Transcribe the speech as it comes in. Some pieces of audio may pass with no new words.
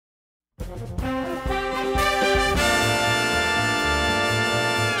Hey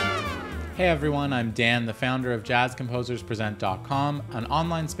everyone, I'm Dan, the founder of JazzComposersPresent.com, an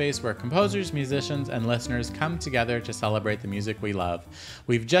online space where composers, musicians, and listeners come together to celebrate the music we love.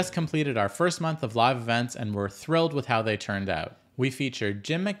 We've just completed our first month of live events and we're thrilled with how they turned out. We featured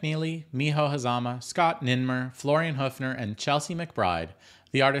Jim McNeely, Miho Hazama, Scott Ninmer, Florian Hoefner, and Chelsea McBride.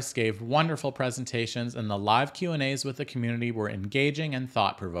 The artists gave wonderful presentations and the live Q&As with the community were engaging and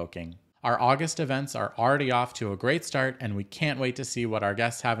thought-provoking. Our August events are already off to a great start, and we can't wait to see what our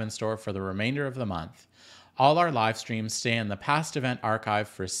guests have in store for the remainder of the month. All our live streams stay in the past event archive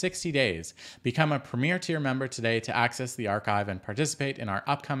for 60 days. Become a Premier Tier member today to access the archive and participate in our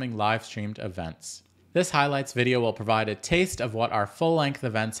upcoming live streamed events. This highlights video will provide a taste of what our full-length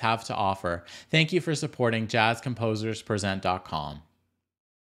events have to offer. Thank you for supporting JazzComposersPresent.com.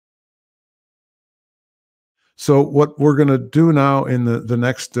 So what we're going to do now in the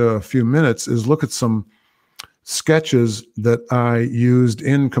next few minutes is look at some sketches that I used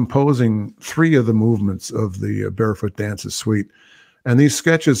in composing 3 of the movements of the Barefoot Dances suite. And these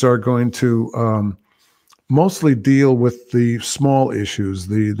sketches are going to mostly deal with the small issues,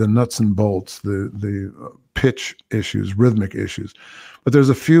 the nuts and bolts, the pitch issues, rhythmic issues. But there's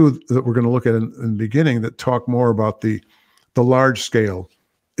a few that we're going to look at in the beginning that talk more about the large scale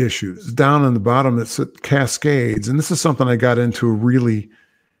issues. Down on the bottom, it's cascades, and this is something I got into really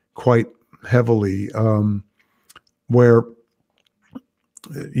quite heavily, where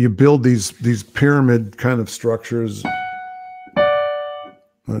you build these pyramid kind of structures.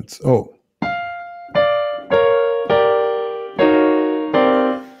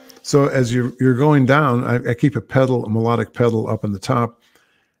 So as you're going down, I keep a melodic pedal up in the top,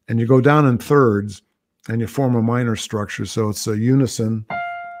 and you go down in thirds, and you form a minor structure. So it's a unison,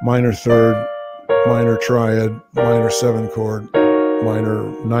 minor third, minor triad, minor 7 chord, minor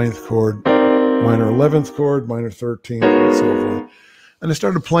 9th chord, minor 11th chord, minor 13th, and so forth. And I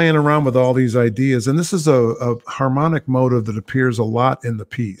started playing around with all these ideas. And this is a harmonic motive that appears a lot in the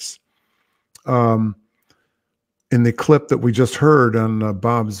piece. In the clip that we just heard on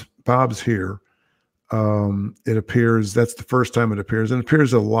Bob's Here, it appears, that's the first time it appears, and it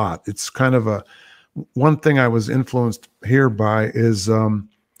appears a lot. It's kind of one thing I was influenced here by is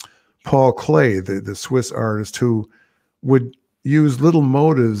Paul Klee, the Swiss artist, who would use little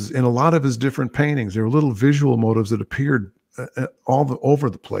motives in a lot of his different paintings. There were little visual motives that appeared over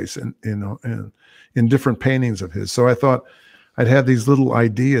the place in different paintings of his. So I thought I'd have these little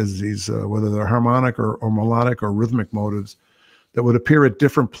ideas, these whether they're harmonic or melodic or rhythmic motives, that would appear at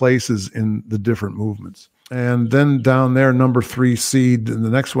different places in the different movements. And then down there, number 3 seed, and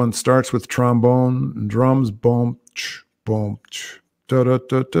the next one starts with trombone and drums, boom, ch, boom, ch. Da, da,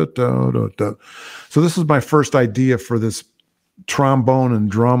 da, da, da, da, da. So this is my first idea for this trombone and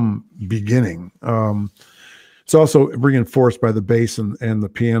drum beginning. It's also reinforced by the bass and the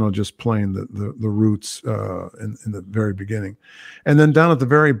piano just playing the roots in the very beginning. And then down at the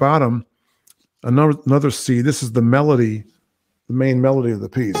very bottom, another C. This is the melody, the main melody of the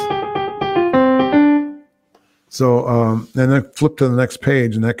piece. So, and then flip to the next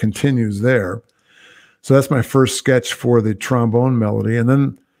page, and that continues there. So that's my first sketch for the trombone melody. And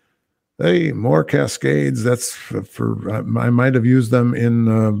then, hey, more cascades. That's I might have used them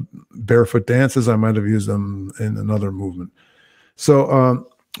in Barefoot Dances. I might have used them in another movement. So,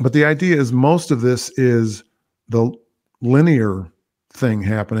 but the idea is most of this is the linear thing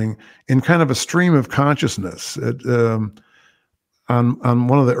happening in kind of a stream of consciousness. On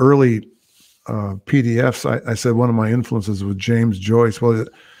one of the early PDFs, I said one of my influences was James Joyce. Well,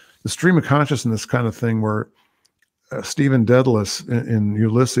 the stream of consciousness kind of thing where Stephen Dedalus in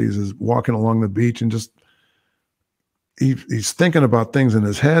Ulysses is walking along the beach and just he's thinking about things in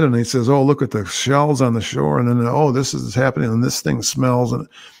his head, and he says, oh, look at the shells on the shore, and then, oh, this is happening, and this thing smells, and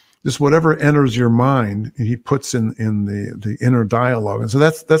just whatever enters your mind, he puts in the inner dialogue. And so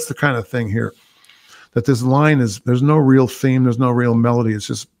that's the kind of thing here, that this line is, there's no real theme, there's no real melody, it's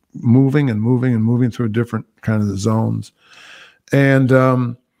just moving and moving and moving through different kind of the zones.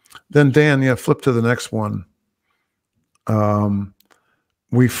 And then Dan, yeah, flip to the next one.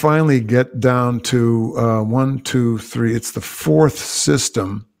 We finally get down to 1, 2, 3. It's the 4th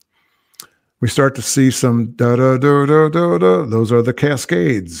system. We start to see some da da da da da da. Those are the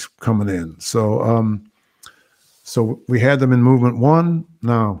cascades coming in. So, so we had them in movement 1.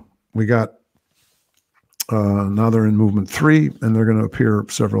 Now we got. Now they're in movement 3, and they're going to appear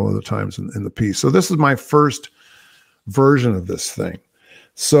several other times in the piece. So this is my first version of this thing.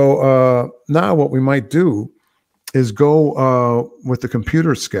 So now what we might do is go with the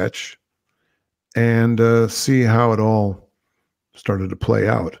computer sketch and see how it all started to play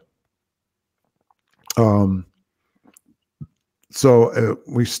out. So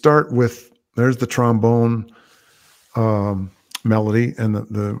we start with, there's the trombone melody, and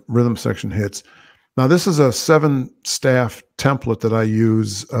the rhythm section hits. Now this is a 7-staff template that I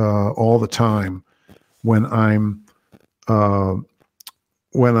use all the time when I'm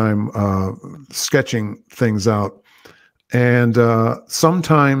sketching things out. And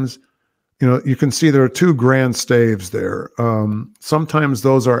sometimes, you can see there are 2 grand staves there. Sometimes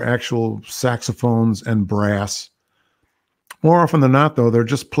those are actual saxophones and brass. More often than not, though, they're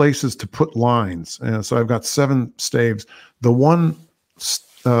just places to put lines. And so I've got 7 staves. The one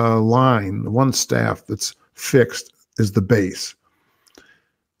line, the one staff that's fixed is the bass.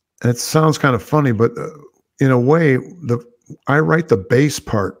 And it sounds kind of funny, but in a way, I write the bass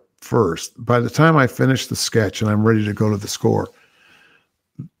part first. By the time I finish the sketch and I'm ready to go to the score,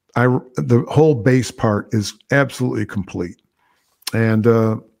 the whole bass part is absolutely complete. And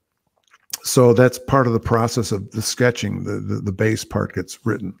so that's part of the process of the sketching. The bass part gets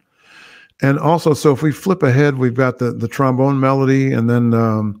written. And also, so if we flip ahead, we've got the trombone melody, and then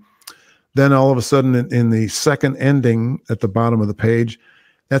all of a sudden in the second ending at the bottom of the page,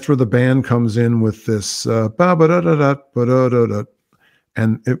 that's where the band comes in with this ba-ba-da-da-da-ba-da-da-da.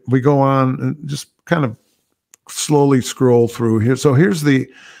 And we go on and just kind of slowly scroll through here. So here's the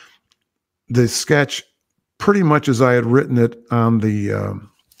sketch pretty much as I had written it on the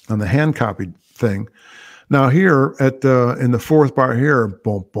hand copied thing. Now here in the 4th bar here,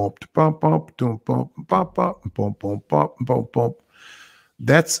 bump bump bump bump bump bump bump bump bump bump bump bump bump.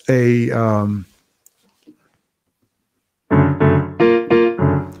 That's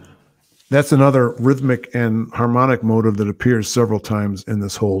another rhythmic and harmonic motive that appears several times in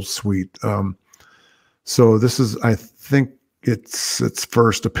this whole suite. So this is, I think, its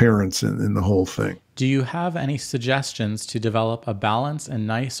first appearance in the whole thing. Do you have any suggestions to develop a balanced and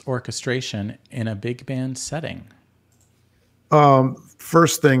nice orchestration in a big band setting?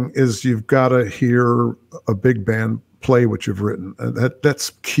 First thing is you've got to hear a big band play what you've written. That's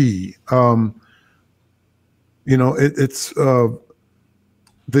key.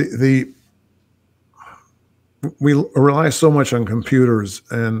 We rely so much on computers,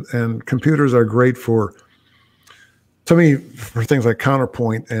 and computers are great to me, for things like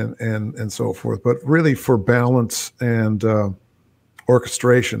counterpoint and so forth, but really for balance and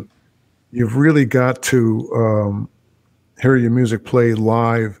orchestration, you've really got to hear your music played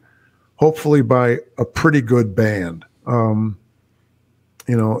live, hopefully by a pretty good band.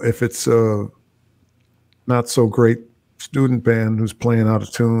 If it's a not so great student band who's playing out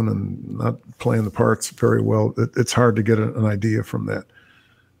of tune and not playing the parts very well, it's hard to get an idea from that.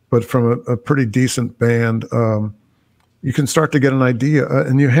 But from a pretty decent band, you can start to get an idea,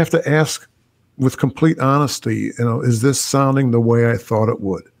 and you have to ask with complete honesty, is this sounding the way I thought it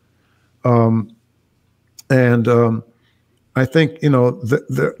would? I think,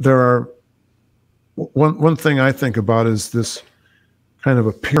 there are, one thing I think about is this kind of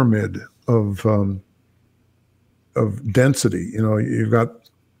a pyramid of density. You've got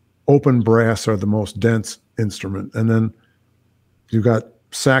open brass are the most dense instrument, and then you've got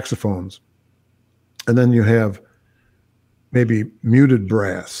saxophones, and then you have maybe muted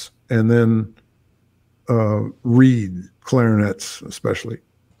brass, and then reed clarinets especially.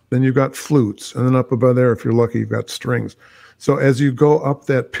 Then you've got flutes, and then up above there, if you're lucky, you've got strings. So as you go up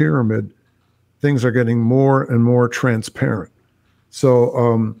that pyramid, things are getting more and more transparent.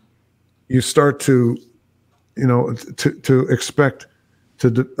 So you start to, to expect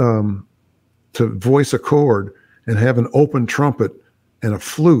to voice a chord and have an open trumpet and a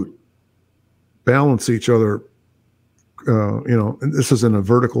flute balance each other. This is in a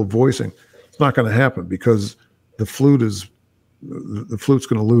vertical voicing. It's not going to happen because the flute's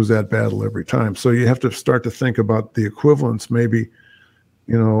going to lose that battle every time. So you have to start to think about the equivalents. Maybe,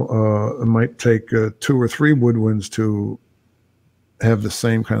 it might take 2 or 3 woodwinds to have the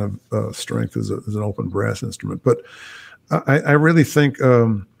same kind of strength as an open brass instrument. But I really think,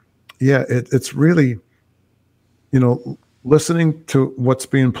 it's really, listening to what's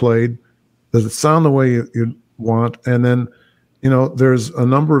being played. Does it sound the way you want? And then, there's a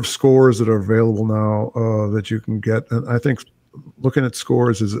number of scores that are available now that you can get. And I think looking at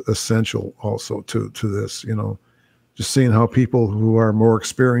scores is essential also to this, just seeing how people who are more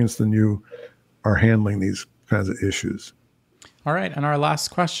experienced than you are handling these kinds of issues. All right. And our last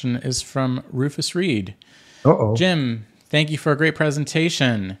question is from Rufus Reed. Uh-oh. Jim, thank you for a great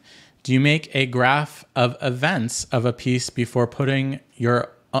presentation. Do you make a graph of events of a piece before putting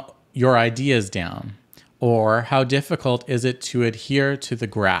your ideas down? Or how difficult is it to adhere to the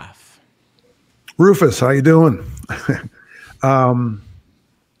graph? Rufus, how you doing?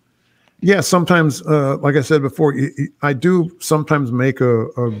 Yeah, sometimes, like I said before, I do sometimes make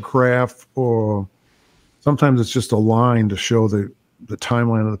a graph, or sometimes it's just a line to show the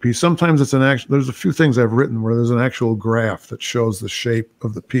timeline of the piece. Sometimes it's an actual, there's a few things I've written where there's an actual graph that shows the shape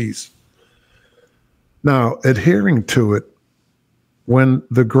of the piece. Now, adhering to it, when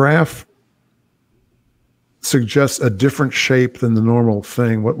the graph suggests a different shape than the normal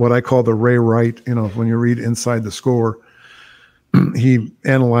thing, what I call the Ray Wright, you know, when you read Inside the Score, he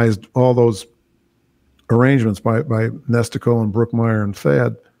analyzed all those arrangements by Nestico and Brookmeyer and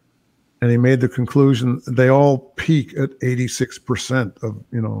Thad, and he made the conclusion they all peak at 86% of,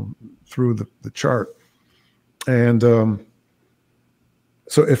 you know, through the chart. And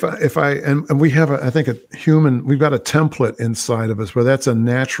so if I and we have I think we've got a template inside of us where that's a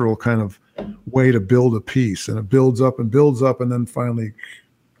natural kind of way to build a piece, and it builds up and then finally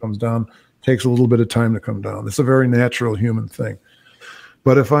comes down. Takes a little bit of time to come down. It's a very natural human thing.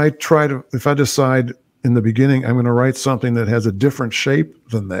 But if I decide in the beginning I'm going to write something that has a different shape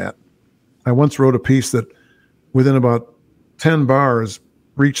than that, I once wrote a piece that within about 10 bars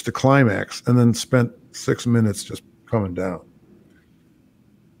reached the climax and then spent 6 minutes just coming down.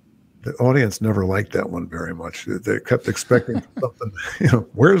 The audience never liked that one very much. They kept expecting something, you know,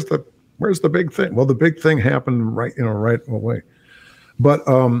 where's the big thing? Well, the big thing happened right away. But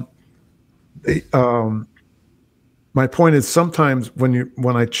my point is, sometimes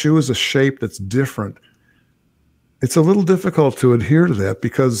when I choose a shape that's different, it's a little difficult to adhere to that,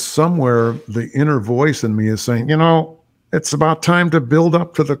 because somewhere the inner voice in me is saying, you know, it's about time to build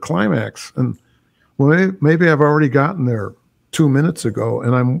up to the climax. And well, maybe I've already gotten there 2 minutes ago,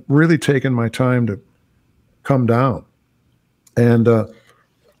 and I'm really taking my time to come down. And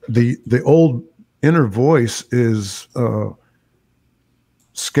the old inner voice is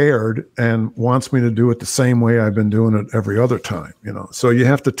scared and wants me to do it the same way I've been doing it every other time, you know. So you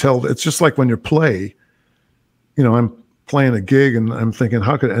have to tell. It's just like when you play, you know, I'm playing a gig and I'm thinking,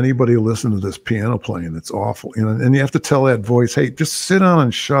 how could anybody listen to this piano playing? It's awful, you know. And you have to tell that voice, hey, just sit down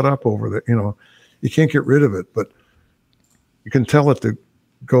and shut up over there. You know, you can't get rid of it, but you can tell it to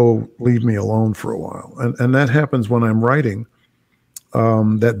go leave me alone for a while. And that happens when I'm writing.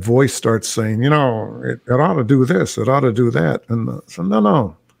 That voice starts saying, you know, it ought to do this, it ought to do that. And so,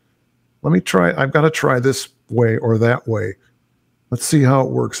 no, let me try. I've got to try this way or that way. Let's see how it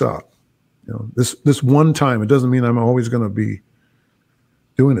works out. You know, this one time, it doesn't mean I'm always going to be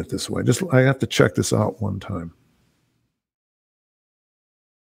doing it this way. Just, I have to check this out one time.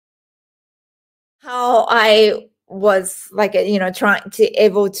 How I was like, you know,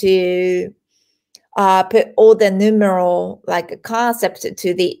 able to put all the numeral like concept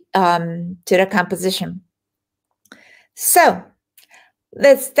to the composition. So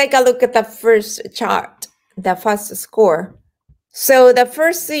let's take a look at the first chart, the first score. So the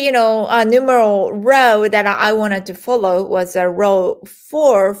first, you know, numeral row that I wanted to follow was a row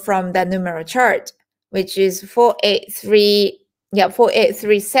 4 from the numeral chart, which is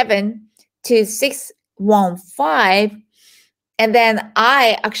 4837 to 615. And then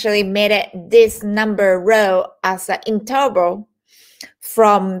I actually made it this number row as an interval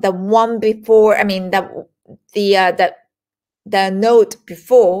from the one before, I mean the note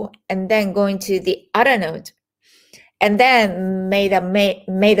before, and then going to the other note, and then made a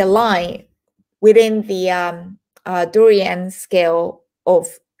line within the Dorian scale of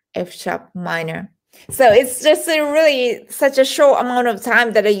F sharp minor. So it's just such a short amount of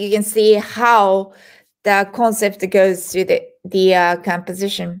time that you can see how the concept goes to the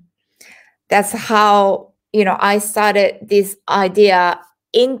composition. That's how, you know, I started this idea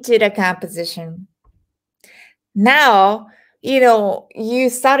into the composition. Now, you know, you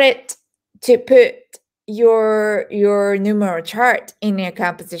started to put your numeral chart in your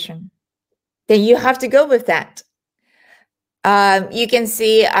composition. Then you have to go with that. You can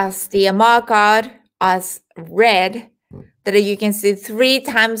see as the marker as red that you can see 3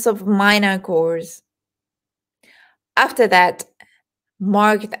 times of minor chords. After that,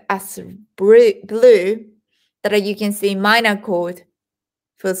 marked as blue, that you can see minor chord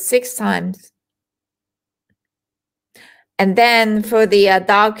for 6 times. And then for the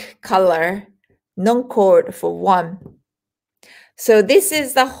dark color, non-chord for 1. So this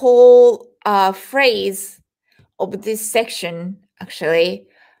is the whole phrase of this section, actually.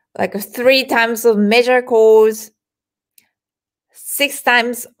 Like 3 times of major chords, 6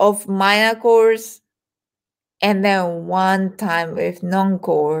 times of minor chords, and then 1 time with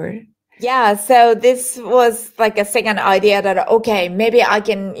non-chord. Yeah, so this was like a second idea that, okay, maybe I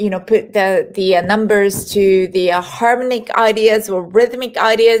can, you know, put the numbers to the harmonic ideas or rhythmic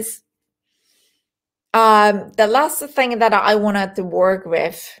ideas. The last thing that I wanted to work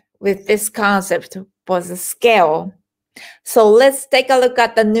with with this concept was a scale. So let's take a look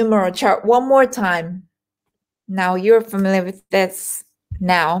at the numeral chart one more time. Now you're familiar with this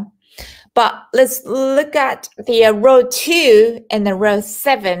now, but let's look at the row 2 and the row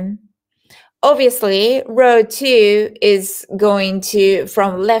 7. Obviously, row 2 is going to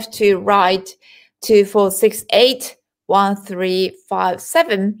from left to right, 2, 4, 6, 8, 1, 3, 5,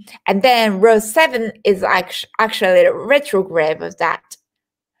 7, and then row 7 is actually the retrograde of that.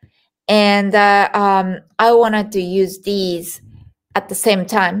 And I wanted to use these at the same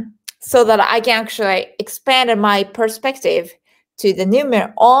time so that I can actually expand my perspective to the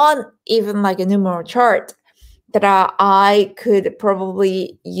numeral on even like a numeral chart, that I could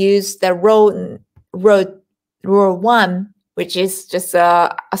probably use the row 1, which is just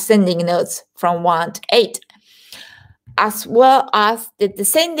ascending notes from 1 to 8, as well as the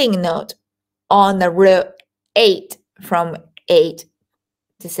descending note on the row 8 from 8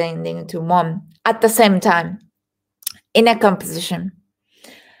 descending to 1 at the same time in a composition.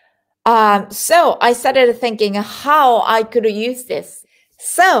 So I started thinking how I could use this.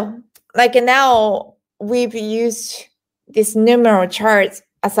 So like now we've used this numeral chart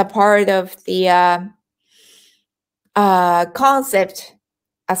as a part of the concept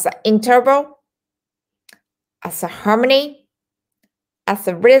as an interval, as a harmony, as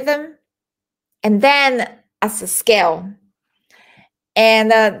a rhythm, and then as a scale.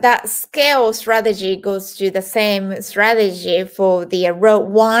 And that scale strategy goes to the same strategy for the row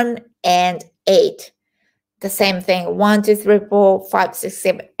 1 and 8. The same thing, 1, 2, 3, 4, 5, 6,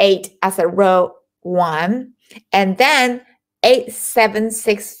 7, 8 as a row 1. And then 8, 7,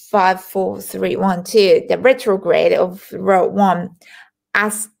 6, 5, 4, 3, 1, 2, the retrograde of row 1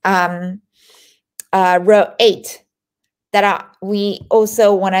 as row 8. That we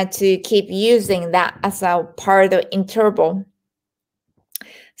also wanted to keep using that as a part of interval.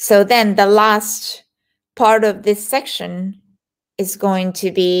 So then the last part of this section is going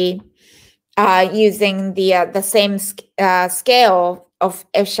to be using the same scale of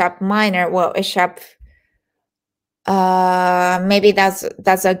F sharp minor. Well, F sharp, maybe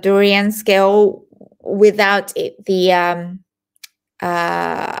that's a Dorian scale without the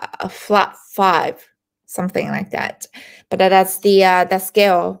flat 5, something like that. But that's the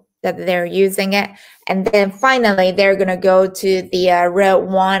scale that they're using it. And then finally, they're going to go to the row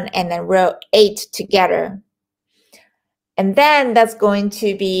 1 and then row 8 together. And then that's going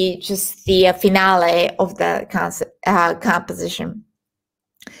to be just the finale of the composition.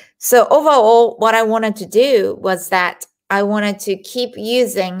 So overall, what I wanted to do was that I wanted to keep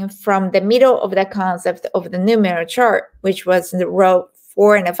using from the middle of the concept of the numeral chart, which was the row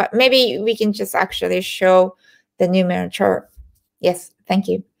 4 and 5. Maybe we can just actually show the numeral chart. Yes, thank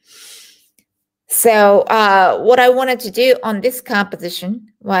you. So what I wanted to do on this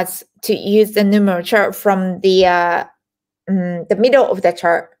composition was to use the numeral chart from the middle of the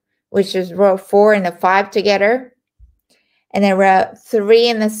chart, which is row 4 and the 5 together, and then row 3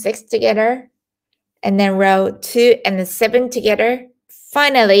 and the 6 together, and then row 2 and the 7 together.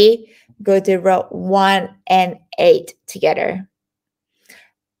 Finally, go to row 1 and 8 together.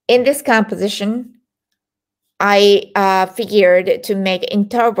 In this composition, I figured to make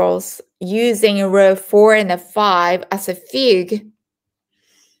intervals using row 4 and the 5 as a fugue,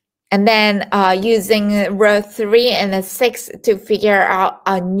 and then using row 3 and the 6 to figure out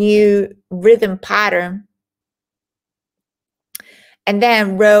a new rhythm pattern. And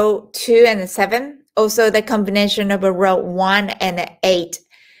then row 2 and the 7, also the combination of a row 1 and 8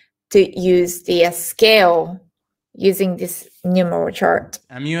 to use the scale using this numeral chart.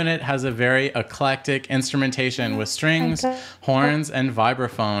 M-Unit has a very eclectic instrumentation with strings, horns, and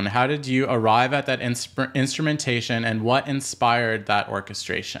vibraphone. How did you arrive at that instrumentation, and what inspired that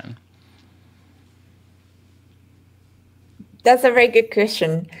orchestration? That's a very good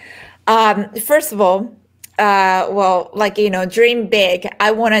question. First of all, well, like, you know, dream big.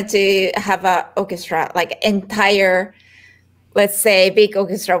 I wanted to have an orchestra, like entire, let's say, big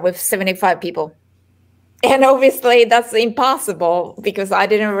orchestra with 75 people. And obviously that's impossible because I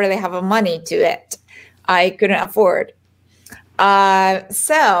didn't really have money to it. I couldn't afford.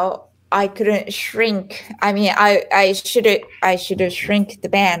 So I couldn't shrink. I mean, I should have shrink the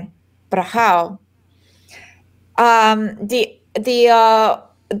band, but how? The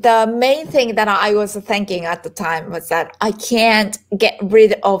main thing that I was thinking at the time was that I can't get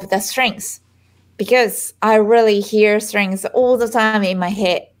rid of the strings because I really hear strings all the time in my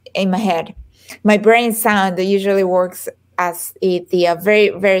head. My brain sound usually works as the very,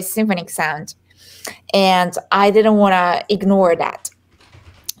 very symphonic sound, and I didn't want to ignore that.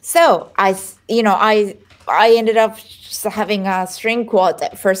 So I I ended up just having a string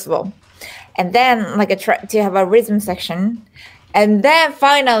quartet first of all, and then like I tried to have a rhythm section, and then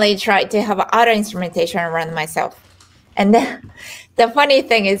finally tried to have other instrumentation around myself. And then the funny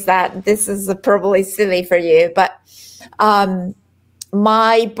thing is that this is probably silly for you, but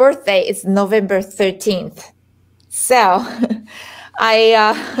my birthday is November 13th. So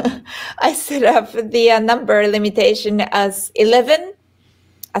I set up the number limitation as 11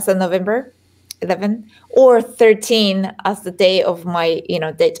 as a November 11 or 13 as the day of my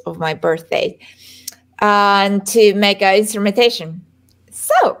date of my birthday, and to make an instrumentation.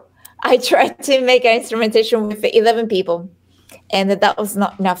 So I tried to make an instrumentation with 11 people, and that was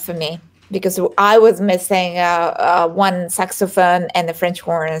not enough for me because I was missing one saxophone and a French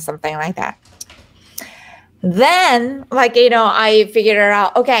horn or something like that. Then, I figured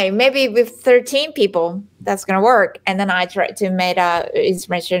out, okay, maybe with 13 people, that's going to work. And then I tried to make a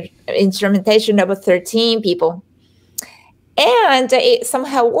instrumentation of 13 people. And it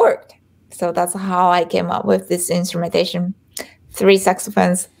somehow worked. So that's how I came up with this instrumentation. 3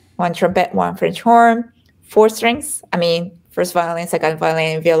 saxophones, 1 trumpet, 1 French horn, 4 strings. I mean, first violin, second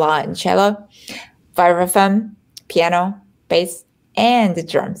violin, viola, and cello, vibraphone, piano, bass, and the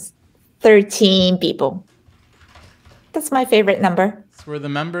drums. 13 people. That's my favorite number. Were the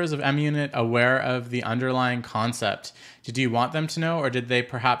members of M Unit aware of the underlying concept? Did you want them to know, or did they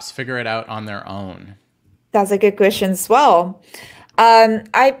perhaps figure it out on their own? That's a good question as well.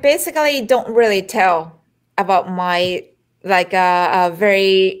 I basically don't really tell about my a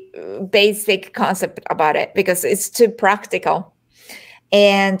very basic concept about it because it's too practical.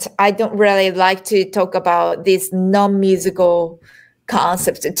 And I don't really like to talk about this non-musical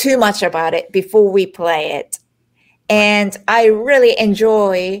concept too much about it before we play it. And I really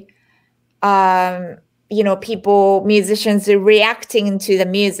enjoy, people, musicians reacting to the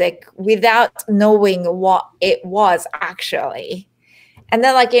music without knowing what it was actually. And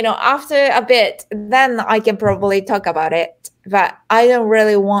then after a bit, then I can probably talk about it. But I don't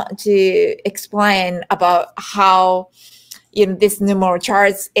really want to explain about how, this numerical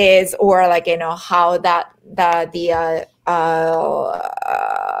charts is, or how that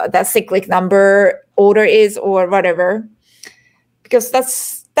cyclic number order is, or whatever, because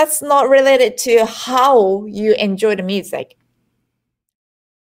that's not related to how you enjoy the music.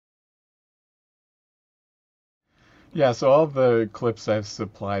 Yeah, so all the clips I've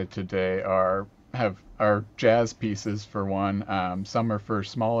supplied today are jazz pieces for one. Some are for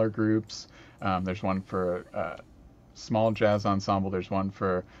smaller groups. There's one for small jazz ensemble. There's one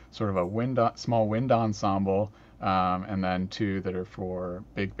for sort of a small wind ensemble, and then 2 that are for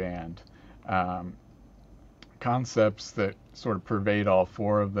big band. Concepts that sort of pervade all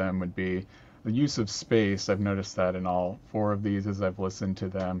 4 of them would be the use of space. I've noticed that in all 4 of these as I've listened to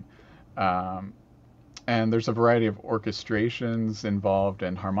them. And there's a variety of orchestrations involved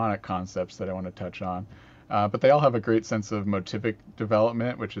and harmonic concepts that I want to touch on. But they all have a great sense of motivic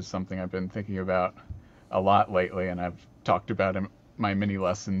development, which is something I've been thinking about a lot lately, and I've talked about in my mini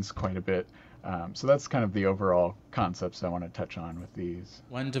lessons quite a bit. So that's kind of the overall concepts I want to touch on with these.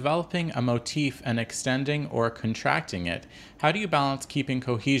 When developing a motif and extending or contracting it, how do you balance keeping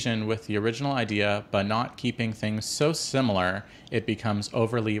cohesion with the original idea, but not keeping things so similar it becomes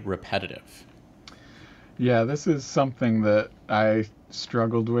overly repetitive? Yeah, this is something that I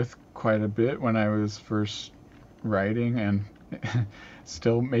struggled with quite a bit when I was first writing, and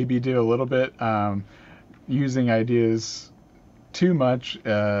still maybe do a little bit. Using ideas too much,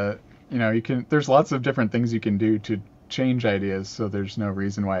 there's lots of different things you can do to change ideas, so there's no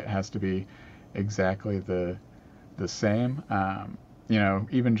reason why it has to be exactly the same.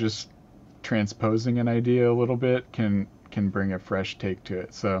 Even just transposing an idea a little bit can bring a fresh take to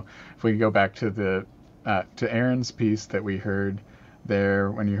it. So if we go back to to Aaron's piece that we heard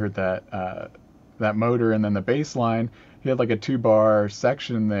there, when you heard that motor and then the bass line, he had like a 2-bar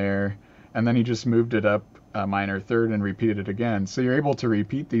section there, and then he just moved it up a minor third and repeated it again. So you're able to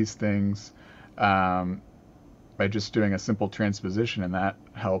repeat these things by just doing a simple transposition, and that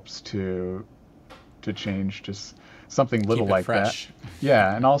helps to change just something little like fresh. That.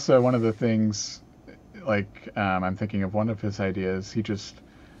 Yeah, and also one of the things, I'm thinking of one of his ideas,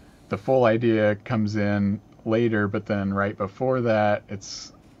 the full idea comes in later, but then right before that,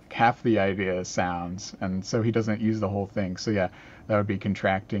 it's half the idea sounds, and so he doesn't use the whole thing. So yeah, that would be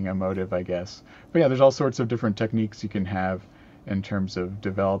contracting a motive, I guess. But yeah, there's all sorts of different techniques you can have in terms of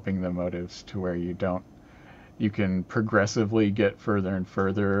developing the motives to where you can progressively get further and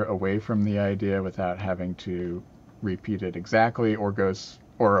further away from the idea without having to repeat it exactly,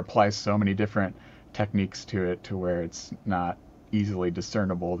 or apply so many different techniques to it to where it's not easily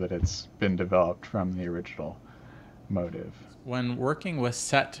discernible that it's been developed from the original motive. When working with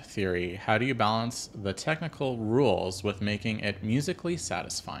set theory, how do you balance the technical rules with making it musically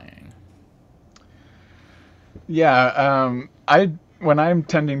satisfying? Yeah, when I'm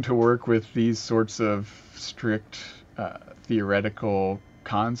tending to work with these sorts of strict theoretical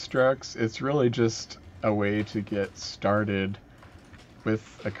constructs, it's really just a way to get started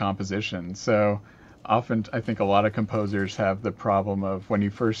with a composition. So often I think a lot of composers have the problem of when you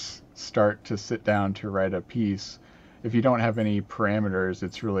first start to sit down to write a piece, if you don't have any parameters,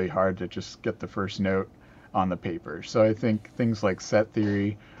 it's really hard to just get the first note on the paper. So I think things like set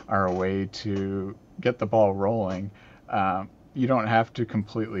theory are a way to get the ball rolling. You don't have to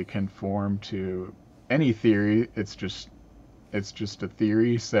completely conform to any theory. It's just a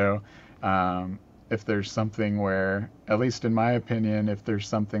theory. So if there's something where, at least in my opinion, if there's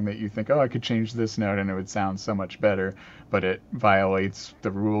something that you think, oh, I could change this note and it would sound so much better, but it violates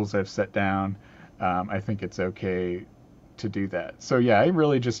the rules I've set down, I think it's okay to do that. So yeah, I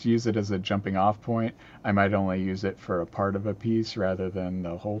really just use it as a jumping off point. I might only use it for a part of a piece rather than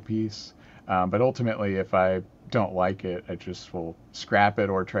the whole piece. But ultimately, if I don't like it, I just will scrap it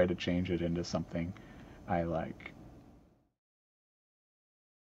or try to change it into something I like.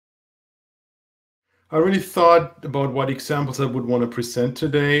 I really thought about what examples I would want to present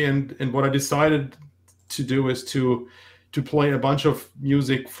today, and what I decided to do is to play a bunch of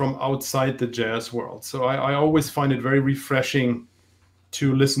music from outside the jazz world. So I always find it very refreshing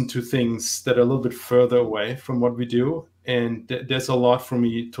to listen to things that are a little bit further away from what we do, and there's a lot for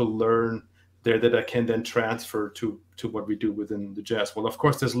me to learn there that I can then transfer to what we do within the jazz. Well, of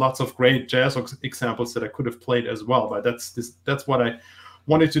course, there's lots of great jazz examples that I could have played as well, but that's what I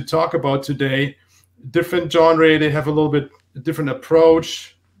wanted to talk about today. Different genre, they have a little bit different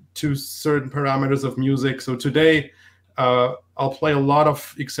approach to certain parameters of music. So today, I'll play a lot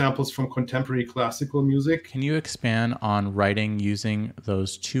of examples from contemporary classical music. Can you expand on writing using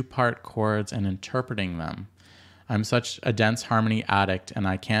those two-part chords and interpreting them? I'm such a dense harmony addict, and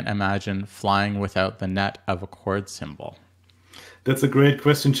I can't imagine flying without the net of a chord symbol. That's a great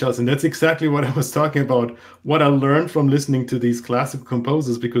question, Chelsea. And that's exactly what I was talking about, what I learned from listening to these classical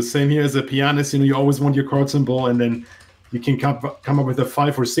composers, because same here as a pianist, you always want your chord symbol, and then you can come up with a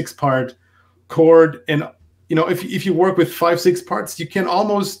 5 or 6 part chord. And if you work with 5, 6 parts, you can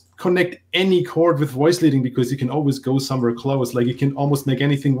almost connect any chord with voice leading, because you can always go somewhere close. Like you can almost make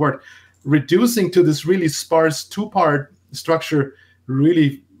anything work. Reducing to this really sparse 2-part structure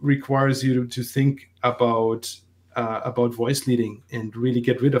really requires you to think about voice leading and really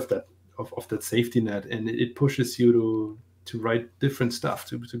get rid of that safety net, and it pushes you to write different stuff,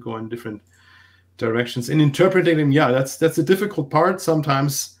 to go in different directions. And interpreting them, yeah, that's a difficult part.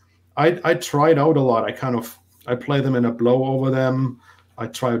 Sometimes I try it out a lot. I play them and I blow over them. I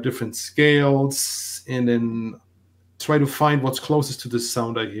try out different scales and then try to find what's closest to the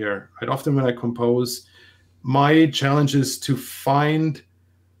sound I hear. Right? Often when I compose, my challenge is to find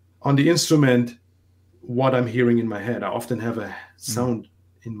on the instrument what I'm hearing in my head. I often have a sound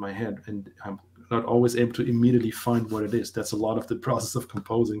in my head, and I'm not always able to immediately find what it is. That's a lot of the process of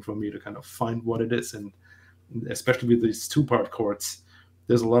composing for me, to kind of find what it is. And especially with these 2-part chords,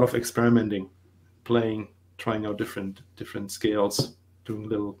 there's a lot of experimenting, playing, trying out different scales, doing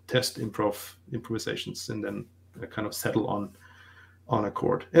little test improvisations, and then kind of settle on a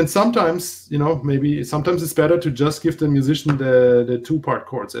chord. And sometimes, sometimes it's better to just give the musician the 2-part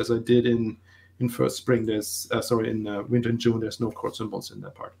chords, as I did in First Spring. There's in Winter and June, there's no chord symbols in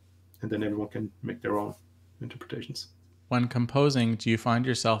that part, and then everyone can make their own interpretations. When composing, do you find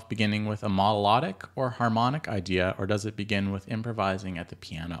yourself beginning with a melodic or harmonic idea, or does it begin with improvising at the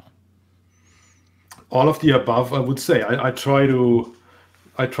piano? All of the above, I would say. I try to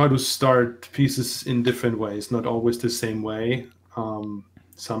start pieces in different ways, not always the same way.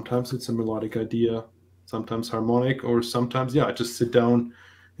 Sometimes it's a melodic idea, sometimes harmonic, or sometimes, I just sit down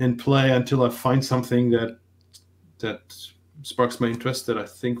and play until I find something that sparks my interest, that I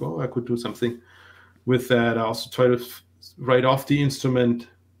think, I could do something with that. I also try to write off the instrument.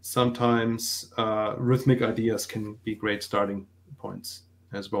 Sometimes rhythmic ideas can be great starting points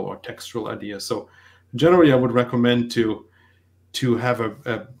as well, or textural ideas. So generally, I would recommend to have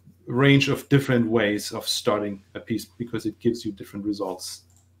a range of different ways of starting a piece, because it gives you different results.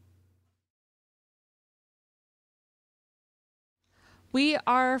 We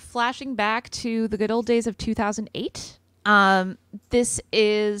are flashing back to the good old days of 2008. This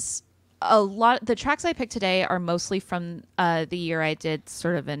is a lot. The tracks I picked today are mostly from the year I did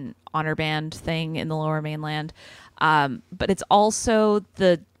sort of an honor band thing in the Lower Mainland. But it's also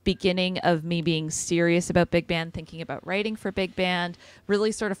the beginning of me being serious about big band, thinking about writing for big band,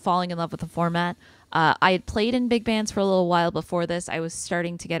 really sort of falling in love with the format. I had played in big bands for a little while before this. I was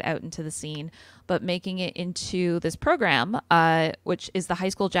starting to get out into the scene, but making it into this program, which is the high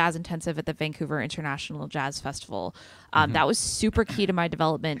school jazz intensive at the Vancouver International Jazz Festival. That was super key to my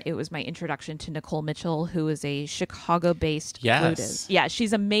development. It was my introduction to Nicole Mitchell, who is a Chicago-based flutist. Yeah,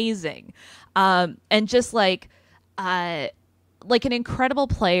 she's amazing. And just like an incredible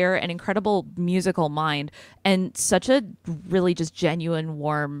player, an incredible musical mind, and such a really just genuine,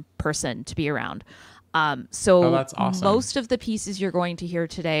 warm person to be around. So that's awesome. Most of the pieces you're going to hear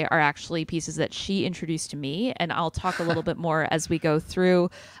today are actually pieces that she introduced to me, and I'll talk a little bit more as we go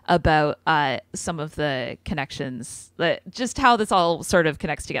through about some of the connections, just how this all sort of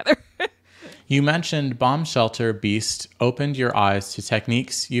connects together. You mentioned Bomb Shelter Beast opened your eyes to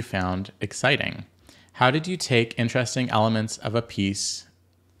techniques you found exciting. How did you take interesting elements of a piece,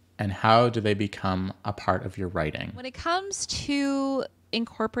 and how do they become a part of your writing? When it comes to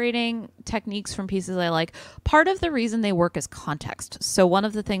incorporating techniques from pieces I like, part of the reason they work is context. So one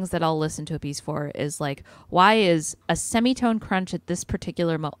of the things that I'll listen to a piece for is like, why is a semitone crunch at this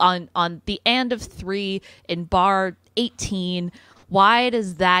particular on the and of 3 in bar 18, why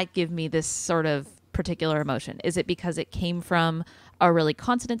does that give me this sort of particular emotion? Is it because it came from a really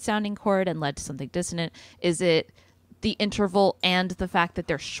consonant sounding chord and led to something dissonant? Is it the interval and the fact that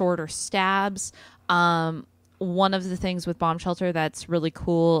they're shorter stabs? One of the things with Bomb Shelter that's really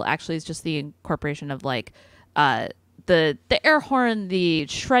cool actually is just the incorporation of like the air horn, the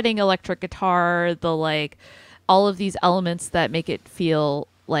shredding electric guitar, the like all of these elements that make it feel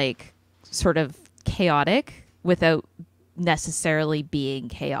like sort of chaotic without necessarily being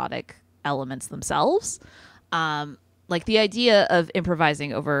chaotic elements themselves. Like the idea of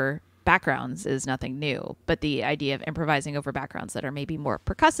improvising over backgrounds is nothing new, but the idea of improvising over backgrounds that are maybe more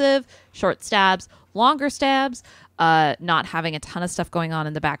percussive, short stabs, longer stabs, not having a ton of stuff going on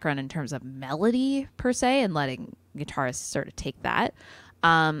in the background in terms of melody per se, and letting guitarists sort of take that.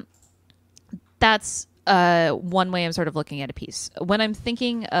 That's one way I'm sort of looking at a piece. When I'm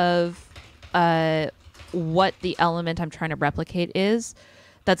thinking of what the element I'm trying to replicate is,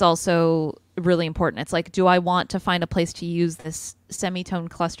 that's also really important. It's like, do I want to find a place to use this semitone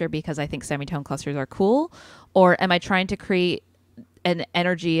cluster because I think semitone clusters are cool? Or am I trying to create an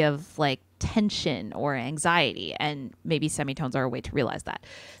energy of like tension or anxiety? And maybe semitones are a way to realize that.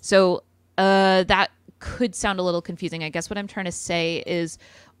 So that could sound a little confusing. I guess what I'm trying to say is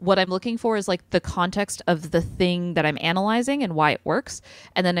what I'm looking for is like the context of the thing that I'm analyzing and why it works.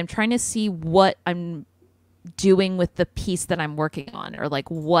 And then I'm trying to see what I'm doing with the piece that I'm working on, or like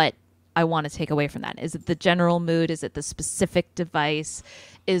what I want to take away from that. Is it the general mood? Is it the specific device?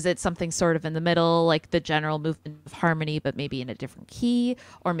 Is it something sort of in the middle, like the general movement of harmony, but maybe in a different key,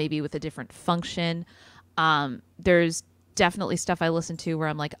 or maybe with a different function? There's definitely stuff I listen to where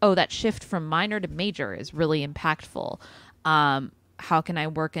I'm like, oh, that shift from minor to major is really impactful. How can I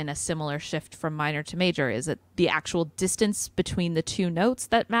work in a similar shift from minor to major? Is it the actual distance between the two notes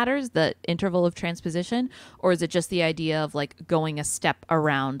that matters, the interval of transposition, or is it just the idea of like going a step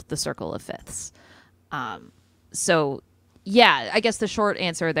around the circle of fifths? So yeah, I guess the short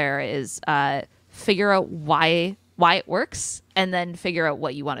answer there is figure out why it works, and then figure out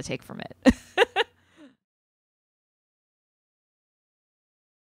what you want to take from it.